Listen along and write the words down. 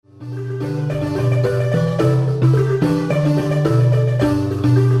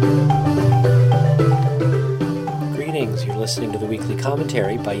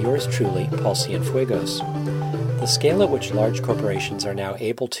commentary by yours truly, Paul Cienfuegos. The scale at which large corporations are now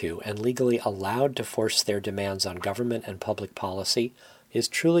able to and legally allowed to force their demands on government and public policy is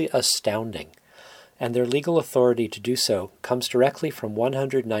truly astounding, and their legal authority to do so comes directly from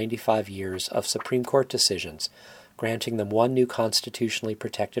 195 years of Supreme Court decisions, granting them one new constitutionally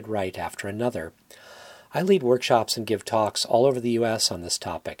protected right after another. I lead workshops and give talks all over the U.S. on this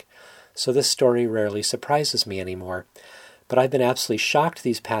topic, so this story rarely surprises me anymore. But I've been absolutely shocked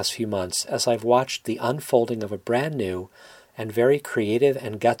these past few months as I've watched the unfolding of a brand new and very creative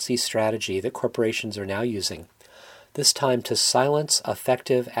and gutsy strategy that corporations are now using, this time to silence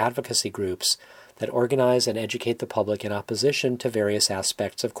effective advocacy groups that organize and educate the public in opposition to various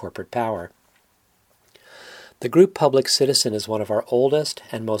aspects of corporate power. The group Public Citizen is one of our oldest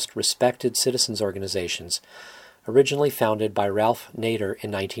and most respected citizens organizations, originally founded by Ralph Nader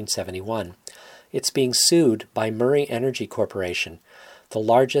in 1971. It's being sued by Murray Energy Corporation, the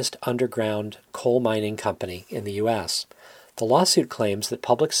largest underground coal mining company in the U.S. The lawsuit claims that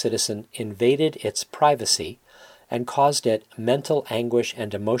Public Citizen invaded its privacy and caused it mental anguish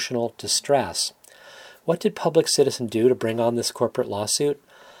and emotional distress. What did Public Citizen do to bring on this corporate lawsuit?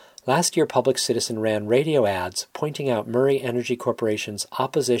 Last year, Public Citizen ran radio ads pointing out Murray Energy Corporation's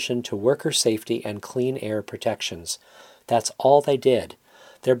opposition to worker safety and clean air protections. That's all they did.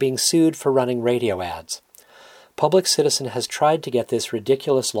 They're being sued for running radio ads. Public Citizen has tried to get this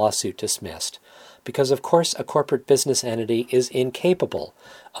ridiculous lawsuit dismissed because, of course, a corporate business entity is incapable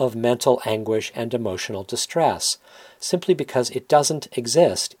of mental anguish and emotional distress, simply because it doesn't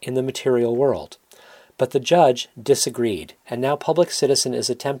exist in the material world. But the judge disagreed, and now Public Citizen is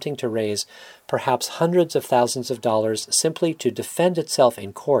attempting to raise perhaps hundreds of thousands of dollars simply to defend itself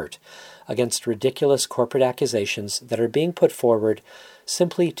in court against ridiculous corporate accusations that are being put forward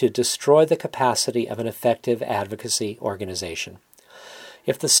simply to destroy the capacity of an effective advocacy organization.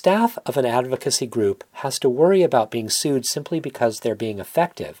 If the staff of an advocacy group has to worry about being sued simply because they're being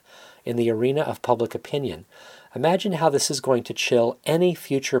effective in the arena of public opinion, imagine how this is going to chill any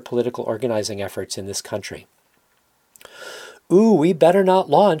future political organizing efforts in this country. Ooh, we better not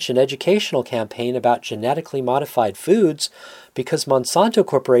launch an educational campaign about genetically modified foods because Monsanto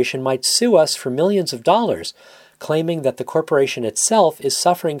Corporation might sue us for millions of dollars, claiming that the corporation itself is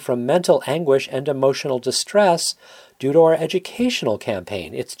suffering from mental anguish and emotional distress due to our educational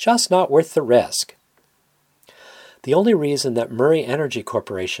campaign. It's just not worth the risk. The only reason that Murray Energy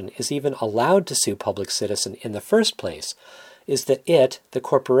Corporation is even allowed to sue Public Citizen in the first place is that it, the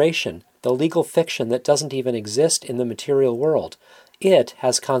corporation, the legal fiction that doesn't even exist in the material world, it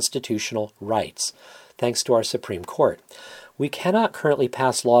has constitutional rights, thanks to our Supreme Court. We cannot currently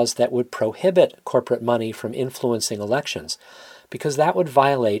pass laws that would prohibit corporate money from influencing elections, because that would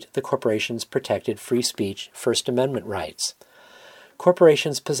violate the corporation's protected free speech First Amendment rights.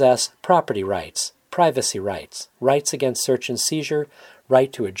 Corporations possess property rights, privacy rights, rights against search and seizure,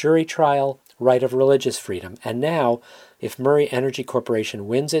 right to a jury trial, right of religious freedom, and now, if Murray Energy Corporation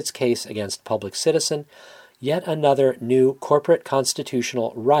wins its case against Public Citizen, yet another new corporate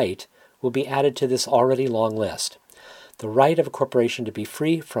constitutional right will be added to this already long list. The right of a corporation to be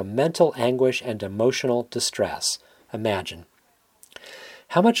free from mental anguish and emotional distress. Imagine.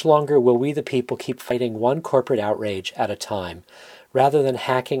 How much longer will we the people keep fighting one corporate outrage at a time, rather than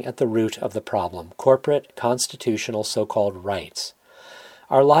hacking at the root of the problem, corporate, constitutional, so-called rights?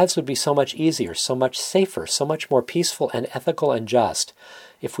 Our lives would be so much easier, so much safer, so much more peaceful and ethical and just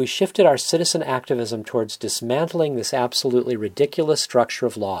if we shifted our citizen activism towards dismantling this absolutely ridiculous structure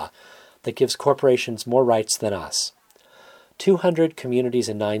of law that gives corporations more rights than us. 200 communities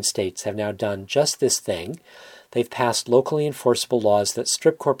in 9 states have now done just this thing. They've passed locally enforceable laws that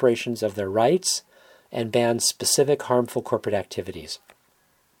strip corporations of their rights and ban specific harmful corporate activities.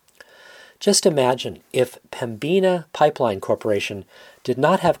 Just imagine if Pembina Pipeline Corporation did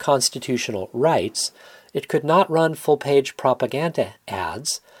not have constitutional rights, it could not run full-page propaganda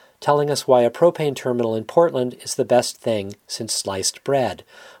ads telling us why a propane terminal in Portland is the best thing since sliced bread.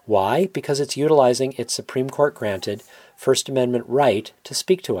 Why? Because it's utilizing its Supreme Court-granted First Amendment right to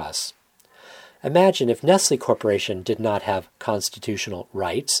speak to us. Imagine if Nestle Corporation did not have constitutional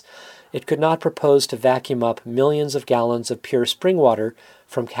rights. It could not propose to vacuum up millions of gallons of pure spring water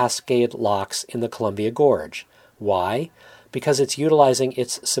from Cascade locks in the Columbia Gorge. Why? Because it's utilizing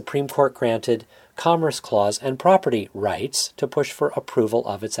its Supreme Court-granted Commerce Clause and property rights to push for approval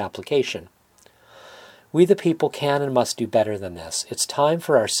of its application. We the people can and must do better than this. It's time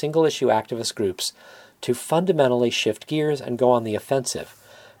for our single-issue activist groups to fundamentally shift gears and go on the offensive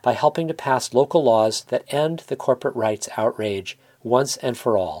by helping to pass local laws that end the corporate rights outrage once and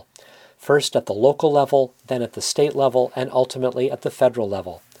for all. first at the local level, then at the state level, and ultimately at the federal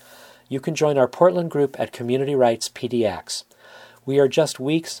level. You can join our Portland group at Community Rights PDX. We are just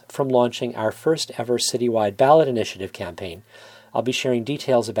weeks from launching our first ever citywide ballot initiative campaign. I'll be sharing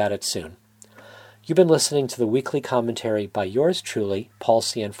details about it soon. You've been listening to the weekly commentary by yours truly, Paul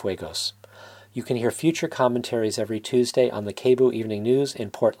Cienfuegos. You can hear future commentaries every Tuesday on the KBOO Evening News in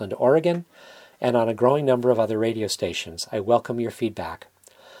Portland, Oregon, and on a growing number of other radio stations. I welcome your feedback.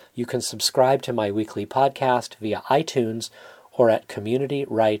 You can subscribe to my weekly podcast via iTunes or at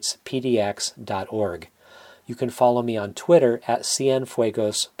communityrightspdx.org. You can follow me on Twitter at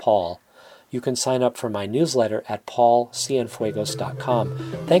CienfuegosPaul. You can sign up for my newsletter at paulcienfuegos.com.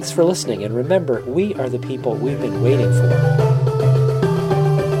 Thanks for listening, and remember, we are the people we've been waiting for.